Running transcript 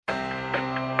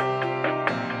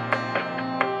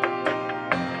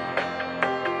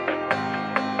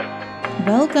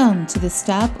Welcome to the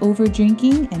Stop Over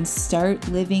Drinking and Start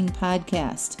Living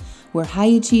podcast, where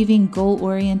high-achieving,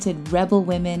 goal-oriented rebel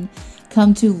women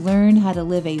come to learn how to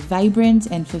live a vibrant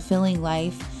and fulfilling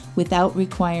life without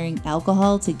requiring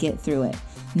alcohol to get through it.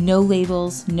 No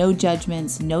labels, no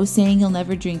judgments, no saying you'll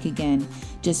never drink again.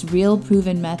 Just real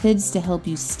proven methods to help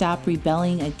you stop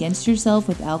rebelling against yourself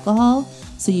with alcohol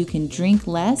so you can drink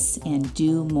less and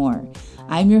do more.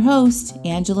 I'm your host,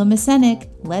 Angela Masenik.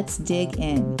 Let's dig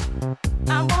in.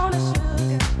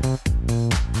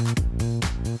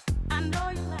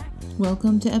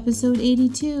 Welcome to episode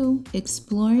 82,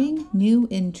 Exploring New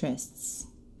Interests.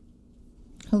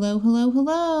 Hello, hello,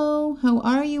 hello. How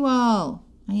are you all?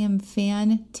 I am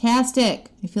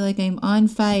fantastic. I feel like I'm on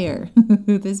fire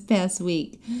this past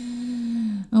week.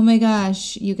 Oh my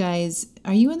gosh, you guys,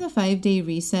 are you in the 5-day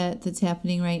reset that's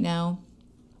happening right now?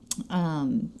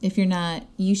 If you're not,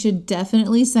 you should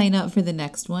definitely sign up for the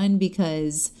next one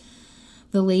because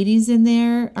the ladies in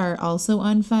there are also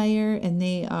on fire and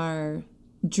they are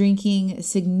drinking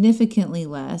significantly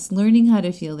less, learning how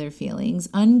to feel their feelings,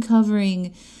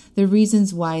 uncovering the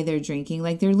reasons why they're drinking.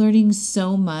 Like, they're learning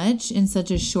so much in such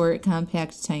a short,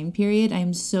 compact time period.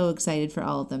 I'm so excited for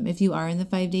all of them. If you are in the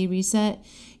 5-day reset,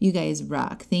 you guys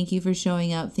rock. Thank you for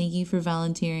showing up. Thank you for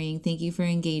volunteering. Thank you for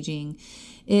engaging.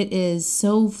 It is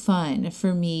so fun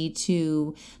for me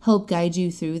to help guide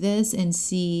you through this and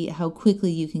see how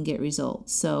quickly you can get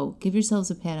results. So give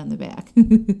yourselves a pat on the back.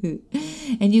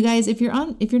 And you guys, if you're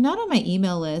not on my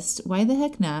email list, why the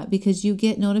heck not? Because you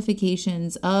get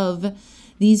notifications of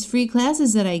these free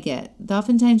classes that I get.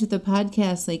 Oftentimes with the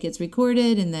podcast, like, it's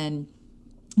recorded and then,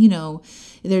 you know,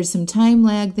 there's some time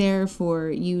lag there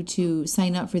for you to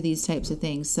sign up for these types of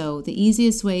things. So the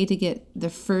easiest way to get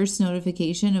the first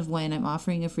notification of when I'm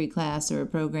offering a free class or a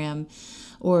program,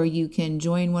 or you can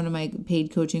join one of my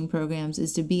paid coaching programs,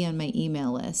 is to be on my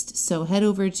email list. So head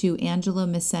over to Angela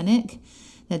Masenik.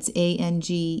 That's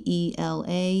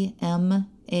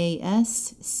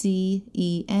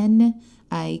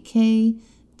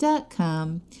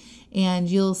AngelaMasenik.com. And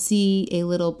you'll see a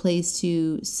little place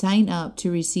to sign up to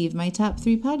receive my top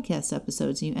 3 podcast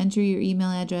episodes. You enter your email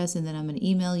address, and then I'm going to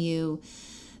email you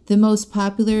the most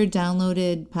popular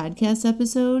downloaded podcast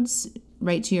episodes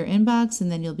right to your inbox, and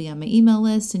then you'll be on my email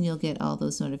list, and you'll get all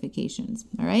those notifications.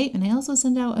 All right? And I also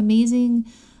send out amazing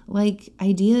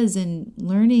ideas and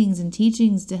learnings and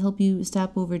teachings to help you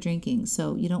stop over drinking.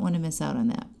 So you don't want to miss out on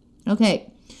that.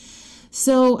 Okay.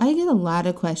 So I get a lot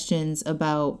of questions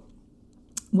about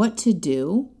what to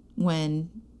do when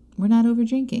we're not over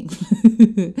drinking.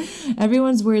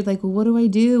 Everyone's worried, like, well, what do I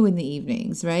do in the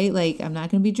evenings, right? Like, I'm not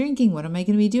going to be drinking. What am I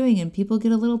going to be doing? And people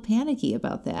get a little panicky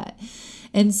about that.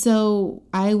 And so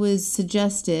I was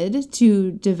suggested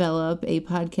to develop a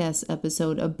podcast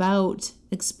episode about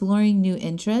exploring new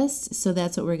interests. So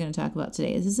that's what we're going to talk about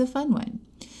today. This is a fun one.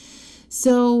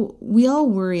 So we all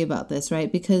worry about this, right?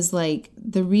 Because, like,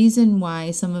 the reason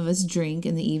why some of us drink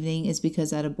in the evening is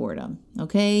because out of boredom,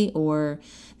 okay? Or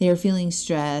they are feeling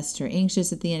stressed or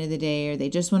anxious at the end of the day, or they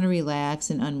just want to relax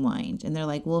and unwind. And they're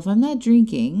like, well, if I'm not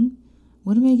drinking,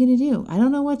 what am I going to do? I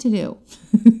don't know what to do,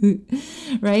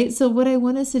 right? So what I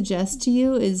want to suggest to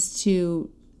you is to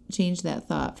change that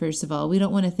thought. First of all, we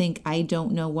don't want to think, I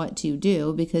don't know what to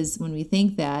do, because when we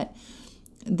think that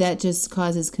just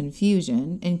causes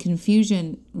confusion, and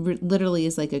confusion literally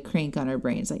is like a crank on our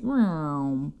brain. It's like,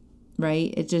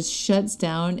 right? It just shuts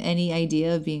down any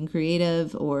idea of being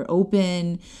creative or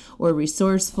open or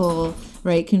resourceful,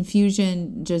 right?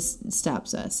 Confusion just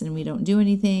stops us and we don't do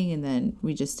anything, and then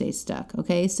we just stay stuck,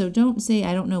 okay? So don't say,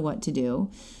 I don't know what to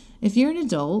do. If you're an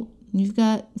adult, you've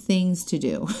got things to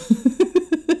do.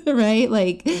 Right?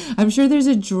 Like, I'm sure there's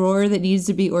a drawer that needs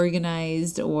to be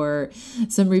organized, or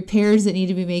some repairs that need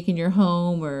to be made in your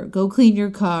home, or go clean your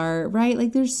car, right?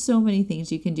 Like, there's so many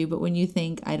things you can do. But when you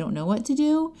think, I don't know what to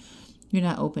do, you're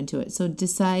not open to it. So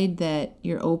decide that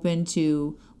you're open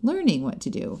to learning what to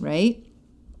do, right?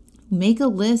 Make a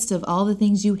list of all the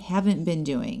things you haven't been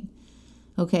doing.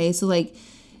 Okay? So, like,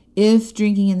 if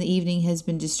drinking in the evening has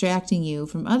been distracting you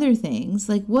from other things,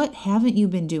 like, what haven't you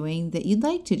been doing that you'd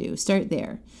like to do? Start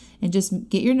there and just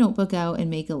get your notebook out and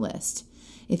make a list.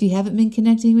 If you haven't been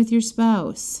connecting with your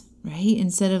spouse, right?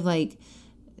 Instead of like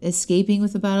escaping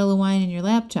with a bottle of wine in your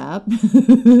laptop,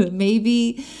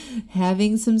 maybe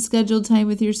having some scheduled time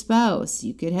with your spouse.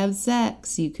 You could have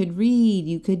sex, you could read,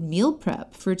 you could meal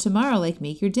prep for tomorrow, like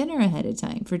make your dinner ahead of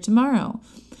time for tomorrow.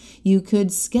 You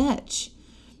could sketch.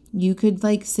 You could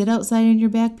like sit outside on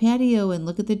your back patio and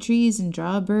look at the trees and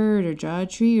draw a bird or draw a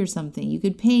tree or something. You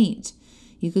could paint.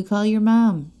 You could call your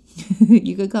mom.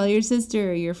 You could call your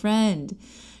sister or your friend.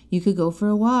 You could go for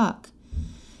a walk.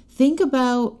 Think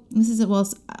about, this is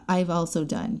what I've also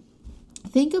done.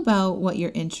 Think about what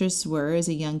your interests were as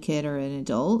a young kid or an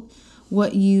adult,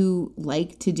 what you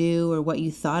like to do or what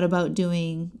you thought about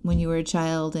doing when you were a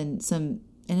child, and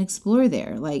explore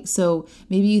there. Like, so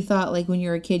maybe you thought like when you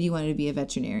were a kid you wanted to be a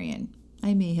veterinarian.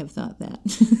 I may have thought that.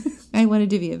 I wanted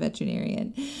to be a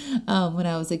veterinarian when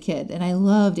I was a kid, and I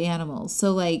loved animals.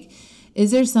 So like,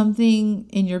 is there something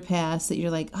in your past that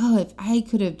you're like, oh, if I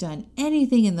could have done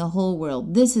anything in the whole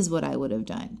world, this is what I would have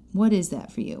done? What is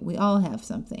that for you? We all have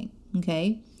something,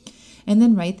 okay? And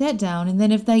then write that down. And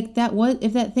then if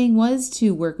that thing was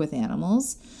to work with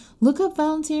animals, look up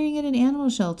volunteering at an animal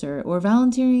shelter or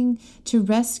volunteering to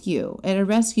rescue at a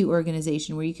rescue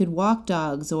organization where you could walk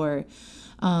dogs, or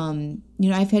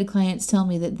I've had clients tell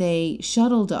me that they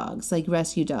shuttle dogs, like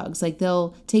rescue dogs. Like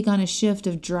they'll take on a shift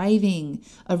of driving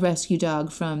a rescue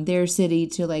dog from their city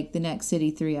to like the next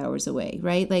city 3 hours away,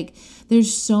 right? Like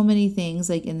there's so many things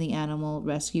like in the animal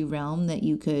rescue realm that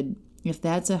you could, if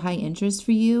that's a high interest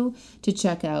for you, to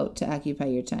check out to occupy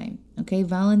your time. Okay,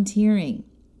 volunteering,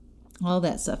 all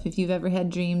that stuff. If you've ever had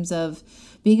dreams of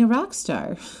being a rock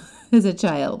star as a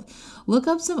child, look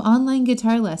up some online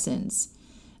guitar lessons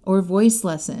or voice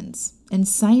lessons and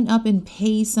sign up and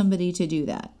pay somebody to do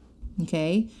that.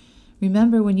 Okay?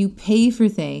 Remember, when you pay for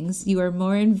things, you are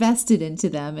more invested into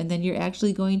them, and then you're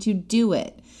actually going to do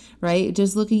it, right?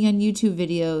 Just looking on YouTube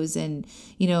videos and,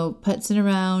 putzing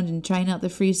around and trying out the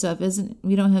free stuff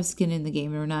we don't have skin in the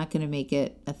game, and we're not going to make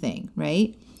it a thing,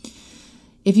 right?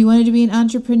 If you wanted to be an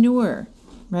entrepreneur,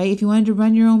 right? If you wanted to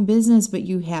run your own business, but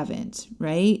you haven't,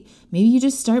 right? Maybe you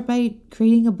just start by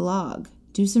creating a blog.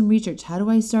 Do some research. How do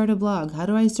I start a blog? How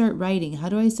do I start writing? How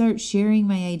do I start sharing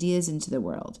my ideas into the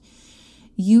world?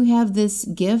 You have this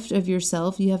gift of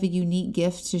yourself. You have a unique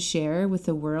gift to share with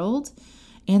the world,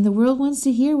 and the world wants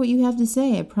to hear what you have to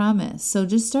say, I promise. So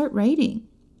just start writing.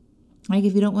 Like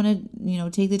if you don't want to,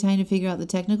 take the time to figure out the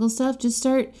technical stuff, just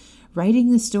start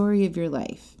writing the story of your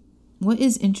life. What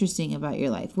is interesting about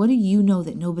your life? What do you know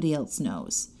that nobody else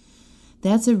knows?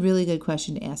 That's a really good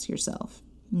question to ask yourself,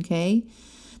 okay?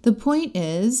 The point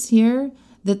is here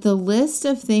that the list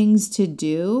of things to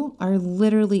do are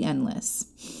literally endless,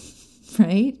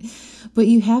 right? But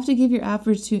you have to give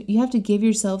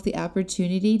yourself the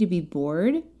opportunity to be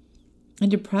bored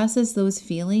and to process those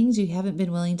feelings you haven't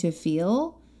been willing to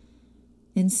feel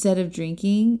instead of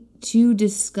drinking, to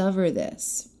discover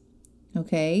this,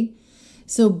 okay?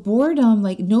 So boredom,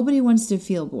 like nobody wants to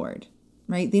feel bored,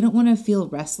 right? They don't want to feel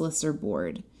restless or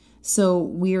bored. So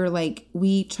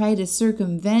we try to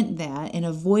circumvent that and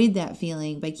avoid that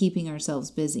feeling by keeping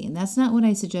ourselves busy. And that's not what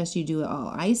I suggest you do at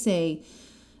all. I say,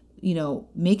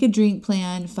 make a drink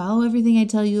plan, follow everything I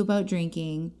tell you about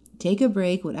drinking, take a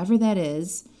break, whatever that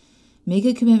is, make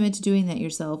a commitment to doing that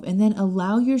yourself, and then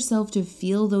allow yourself to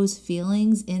feel those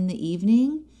feelings in the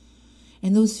evening.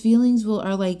 And those feelings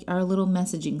are like our little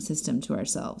messaging system to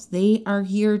ourselves. They are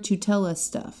here to tell us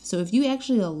stuff. So if you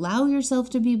actually allow yourself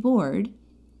to be bored,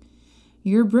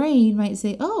 your brain might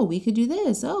say, oh, we could do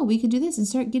this. Oh, we could do this, and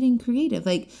start getting creative.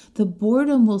 Like the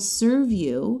boredom will serve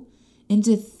you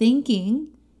into thinking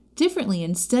differently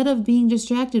instead of being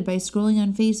distracted by scrolling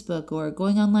on Facebook or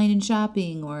going online and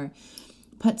shopping or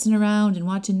putzing around and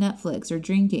watching Netflix or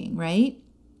drinking, right?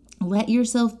 Let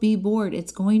yourself be bored.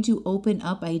 It's going to open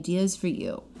up ideas for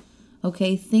you.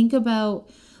 Okay, think about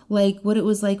like what it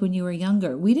was like when you were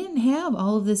younger. We didn't have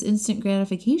all of this instant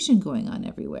gratification going on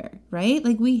everywhere, right?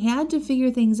 Like we had to figure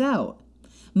things out.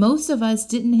 Most of us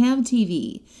didn't have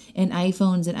TV and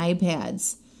iPhones and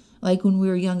iPads like when we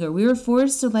were younger. We were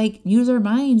forced to like use our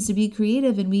minds to be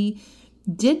creative, and we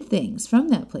did things from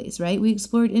that place, right? We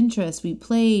explored interests, we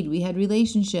played, we had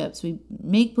relationships, we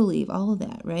make believe, all of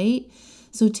that, right?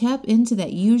 So tap into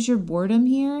that. Use your boredom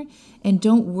here, and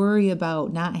don't worry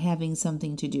about not having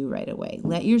something to do right away.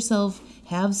 Let yourself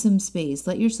have some space.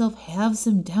 Let yourself have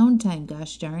some downtime,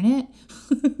 gosh darn it.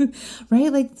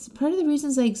 Right? Like part of the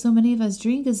reasons like so many of us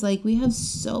drink is like we have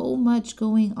so much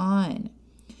going on.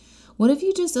 What if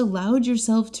you just allowed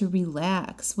yourself to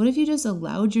relax? What if you just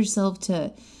allowed yourself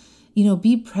to,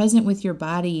 be present with your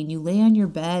body, and you lay on your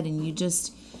bed and you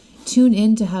just tune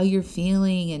into how you're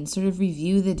feeling and sort of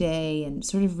review the day and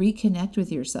sort of reconnect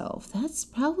with yourself? That's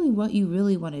probably what you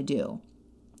really want to do.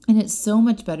 And it's so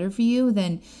much better for you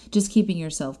than just keeping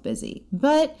yourself busy.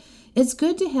 But it's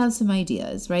good to have some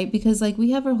ideas, right? Because like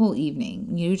we have our whole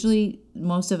evening. Usually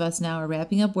most of us now are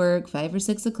wrapping up work 5 or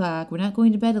 6 o'clock. We're not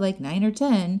going to bed at like 9 or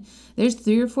 10. There's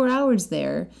 3 or 4 hours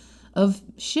there of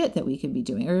shit that we could be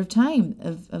doing, or of time,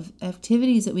 of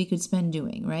activities that we could spend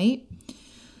doing, right?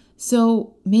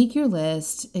 So make your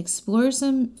list, explore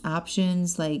some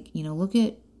options, like, look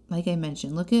at like I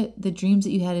mentioned, look at the dreams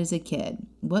that you had as a kid.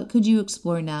 What could you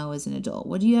explore now as an adult?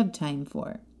 What do you have time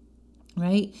for?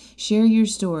 Right? Share your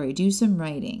story. Do some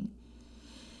writing.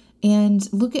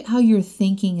 And look at how you're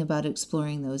thinking about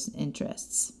exploring those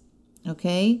interests.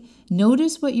 Okay?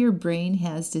 Notice what your brain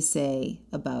has to say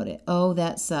about it. Oh,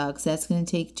 that sucks. That's going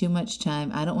to take too much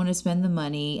time. I don't want to spend the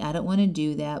money. I don't want to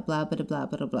do that. Blah, blah, blah,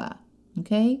 blah, blah.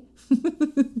 Okay?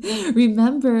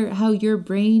 Remember how your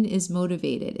brain is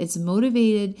motivated. It's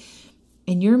motivated,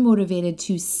 and you're motivated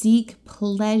to seek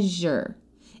pleasure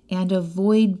and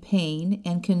avoid pain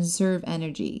and conserve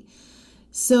energy.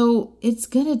 So it's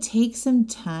going to take some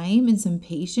time and some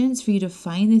patience for you to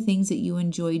find the things that you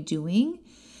enjoy doing.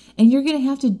 And you're going to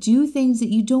have to do things that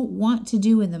you don't want to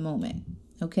do in the moment.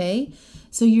 Okay?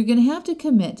 So you're going to have to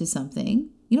commit to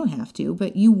something. You don't have to,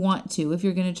 but you want to. If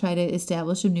you're going to try to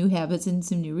establish some new habits and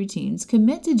some new routines,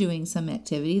 commit to doing some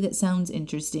activity that sounds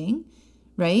interesting,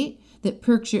 right? That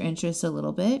perks your interest a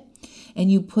little bit.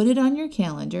 And you put it on your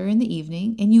calendar in the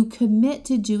evening and you commit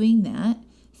to doing that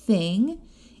thing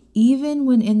even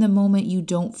when in the moment you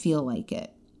don't feel like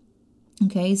it.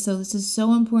 Okay, so this is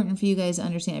so important for you guys to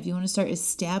understand. If you want to start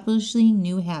establishing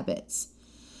new habits,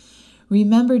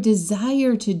 remember,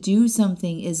 desire to do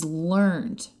something is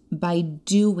learned by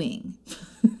doing.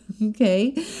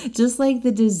 Okay, just like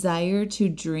the desire to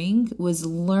drink was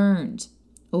learned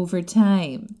over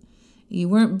time. You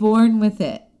weren't born with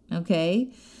it.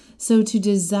 Okay, so to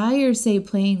desire, say,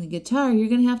 playing the guitar, you're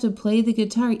going to have to play the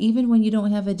guitar even when you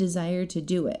don't have a desire to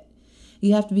do it.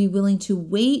 You have to be willing to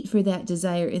wait for that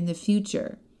desire in the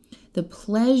future. The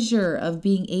pleasure of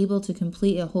being able to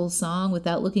complete a whole song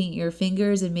without looking at your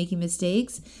fingers and making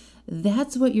mistakes,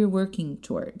 that's what you're working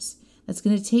towards. That's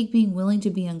going to take being willing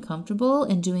to be uncomfortable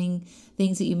and doing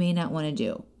things that you may not want to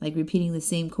do, like repeating the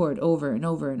same chord over and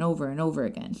over and over and over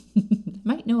again.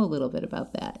 Might know a little bit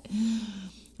about that.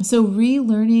 So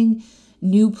relearning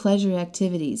new pleasure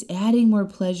activities, adding more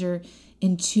pleasure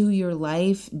into your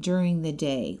life during the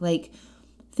day. Like,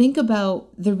 think about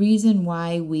the reason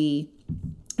why we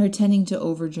are tending to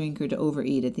overdrink or to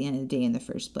overeat at the end of the day in the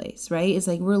first place, right? It's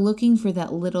like we're looking for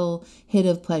that little hit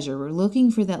of pleasure. We're looking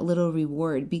for that little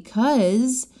reward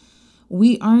because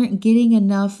we aren't getting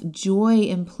enough joy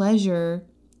and pleasure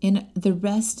in the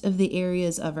rest of the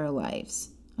areas of our lives,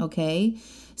 okay?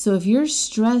 So if you're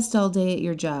stressed all day at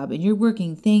your job and you're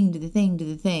working thing to the thing to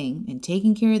the thing and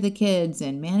taking care of the kids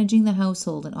and managing the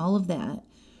household and all of that,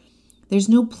 there's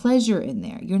no pleasure in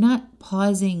there. You're not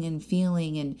pausing and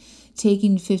feeling and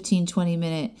taking 15,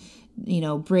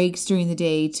 20-minute, breaks during the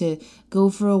day to go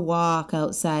for a walk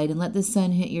outside and let the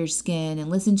sun hit your skin and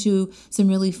listen to some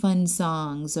really fun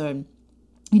songs, or,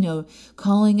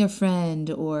 calling a friend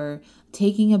or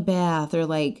taking a bath, or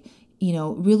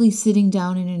really sitting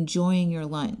down and enjoying your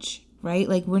lunch, right?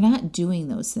 Like, we're not doing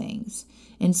those things.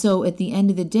 And so at the end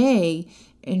of the day,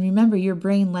 and remember, your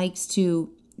brain likes to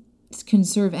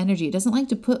conserve energy. It doesn't like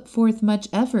to put forth much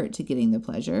effort to getting the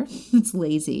pleasure. It's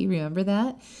lazy. Remember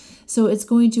that? So it's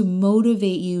going to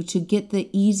motivate you to get the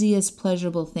easiest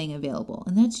pleasurable thing available.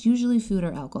 And that's usually food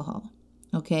or alcohol.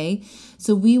 Okay?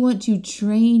 So we want to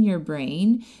train your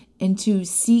brain and to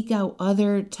seek out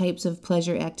other types of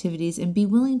pleasure activities and be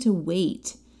willing to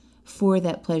wait for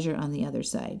that pleasure on the other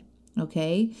side.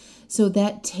 Okay? So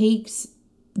that takes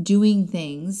doing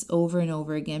things over and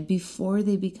over again before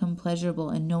they become pleasurable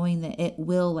and knowing that it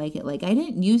will like it. Like, I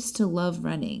didn't used to love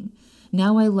running.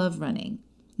 Now I love running.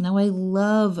 Now I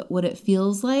love what it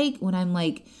feels like when I'm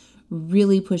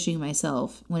really pushing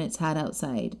myself when it's hot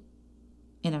outside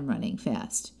and I'm running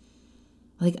fast.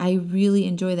 I really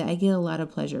enjoy that. I get a lot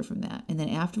of pleasure from that. And then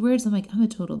afterwards, I'm a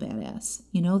total badass.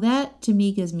 That to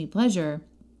me gives me pleasure.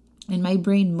 And my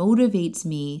brain motivates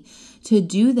me to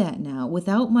do that now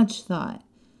without much thought.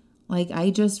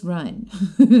 I just run.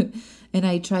 And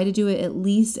I try to do it at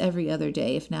least every other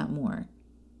day, if not more.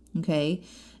 Okay?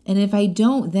 And if I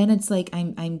don't, then it's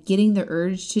I'm getting the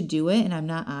urge to do it and I'm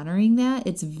not honoring that.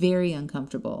 It's very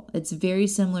uncomfortable. It's very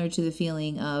similar to the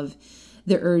feeling of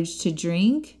the urge to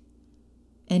drink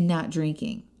and not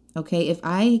drinking. Okay? If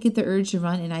I get the urge to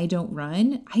run and I don't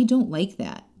run, I don't like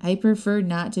that. I prefer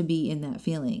not to be in that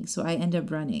feeling. So I end up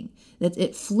running.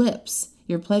 It flips.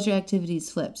 Your pleasure activities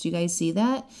flips. You guys see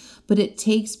that? But it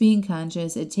takes being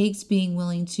conscious. It takes being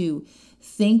willing to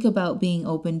think about being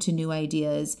open to new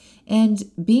ideas and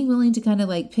being willing to kind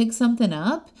of pick something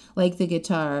up, like the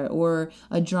guitar or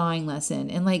a drawing lesson,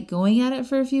 and going at it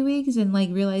for a few weeks and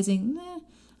realizing,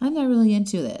 I'm not really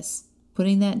into this.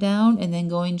 Putting that down and then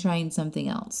trying something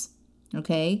else.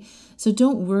 Okay. So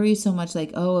don't worry so much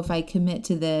like, oh, if I commit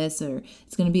to this, or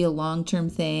it's going to be a long-term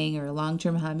thing or a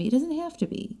long-term hobby. It doesn't have to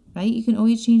be, right? You can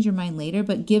always change your mind later,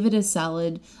 but give it a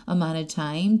solid amount of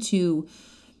time to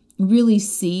really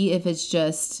see if it's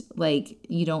just like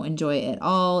you don't enjoy it at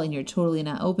all and you're totally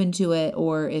not open to it,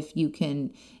 or if you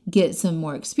can get some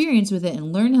more experience with it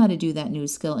and learn how to do that new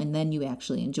skill and then you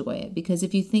actually enjoy it. Because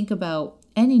if you think about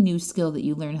any new skill that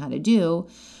you learn how to do,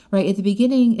 right, at the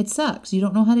beginning, it sucks. You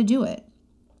don't know how to do it.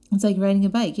 It's like riding a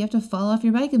bike. You have to fall off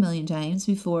your bike a million times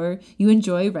before you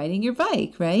enjoy riding your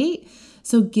bike, right?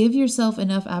 So give yourself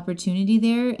enough opportunity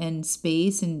there and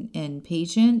space and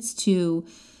patience to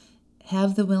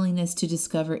have the willingness to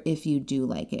discover if you do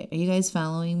like it. Are you guys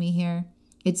following me here?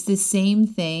 It's the same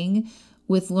thing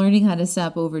with learning how to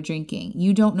stop over drinking.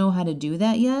 You don't know how to do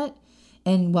that yet.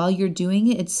 And while you're doing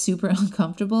it, it's super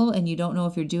uncomfortable and you don't know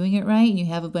if you're doing it right and you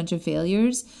have a bunch of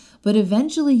failures, but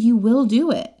eventually you will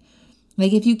do it.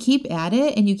 Like if you keep at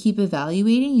it and you keep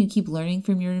evaluating, you keep learning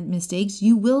from your mistakes,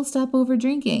 you will stop over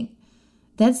drinking.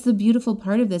 That's the beautiful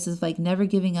part of this, is like never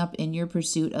giving up in your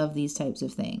pursuit of these types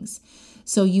of things.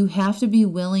 So you have to be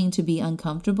willing to be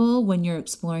uncomfortable when you're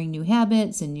exploring new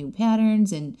habits and new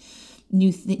patterns and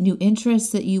new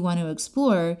interests that you want to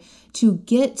explore to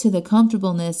get to the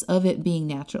comfortableness of it being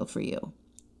natural for you.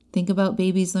 Think about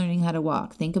babies learning how to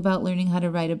walk. Think about learning how to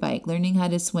ride a bike, learning how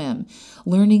to swim,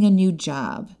 learning a new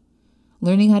job,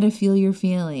 learning how to feel your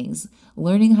feelings,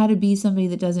 learning how to be somebody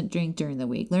that doesn't drink during the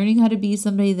week, learning how to be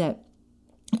somebody that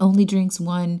only drinks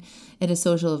one at a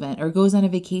social event or goes on a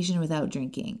vacation without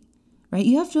drinking. Right?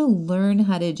 You have to learn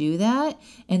how to do that.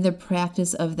 And the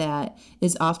practice of that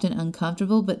is often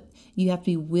uncomfortable, but you have to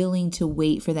be willing to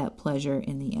wait for that pleasure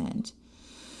in the end.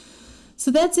 So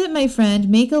that's it, my friend.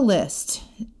 Make a list.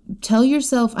 Tell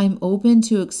yourself, I'm open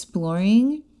to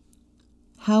exploring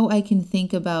how I can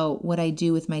think about what I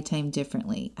do with my time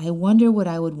differently. I wonder what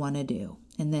I would want to do.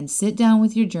 And then sit down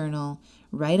with your journal,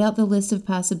 write out the list of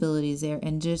possibilities there,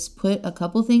 and just put a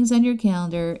couple things on your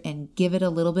calendar and give it a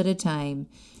little bit of time.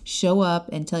 Show up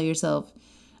and tell yourself,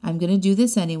 I'm going to do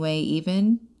this anyway,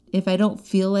 even if I don't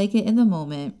feel like it in the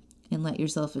moment, and let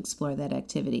yourself explore that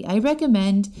activity. I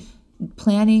recommend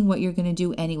planning what you're going to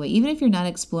do anyway, even if you're not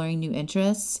exploring new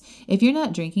interests. If you're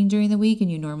not drinking during the week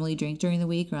and you normally drink during the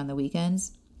week or on the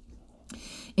weekends,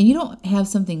 and you don't have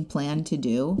something planned to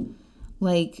do,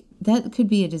 like that could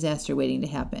be a disaster waiting to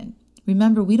happen.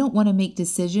 Remember, we don't want to make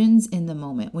decisions in the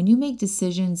moment. When you make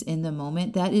decisions in the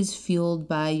moment, that is fueled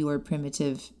by your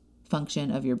primitive function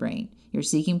of your brain. You're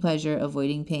seeking pleasure,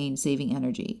 avoiding pain, saving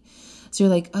energy. So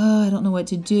you're like, oh, I don't know what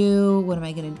to do. What am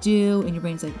I going to do? And your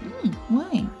brain's like,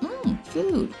 wine,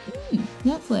 food,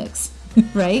 Netflix,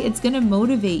 right? It's going to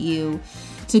motivate you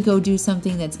to go do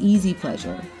something that's easy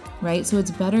pleasure, right? So it's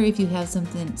better if you have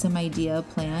some idea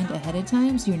planned ahead of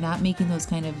time, so you're not making those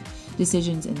kind of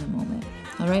decisions in the moment.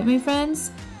 All right, my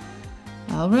friends?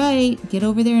 All right, get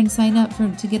over there and sign up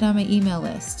to get on my email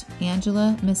list,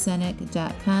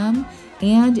 AngelaMasenik.com.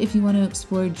 And if you want to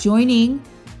explore joining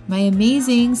my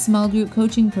amazing small group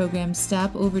coaching program,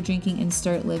 Stop Over Drinking and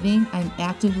Start Living, I'm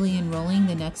actively enrolling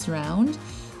the next round.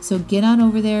 So get on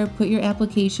over there, put your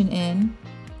application in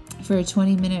for a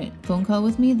 20-minute phone call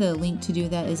with me. The link to do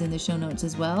that is in the show notes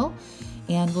as well.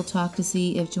 And we'll talk to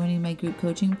see if joining my group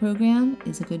coaching program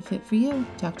is a good fit for you.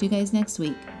 Talk to you guys next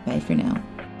week. Bye for now.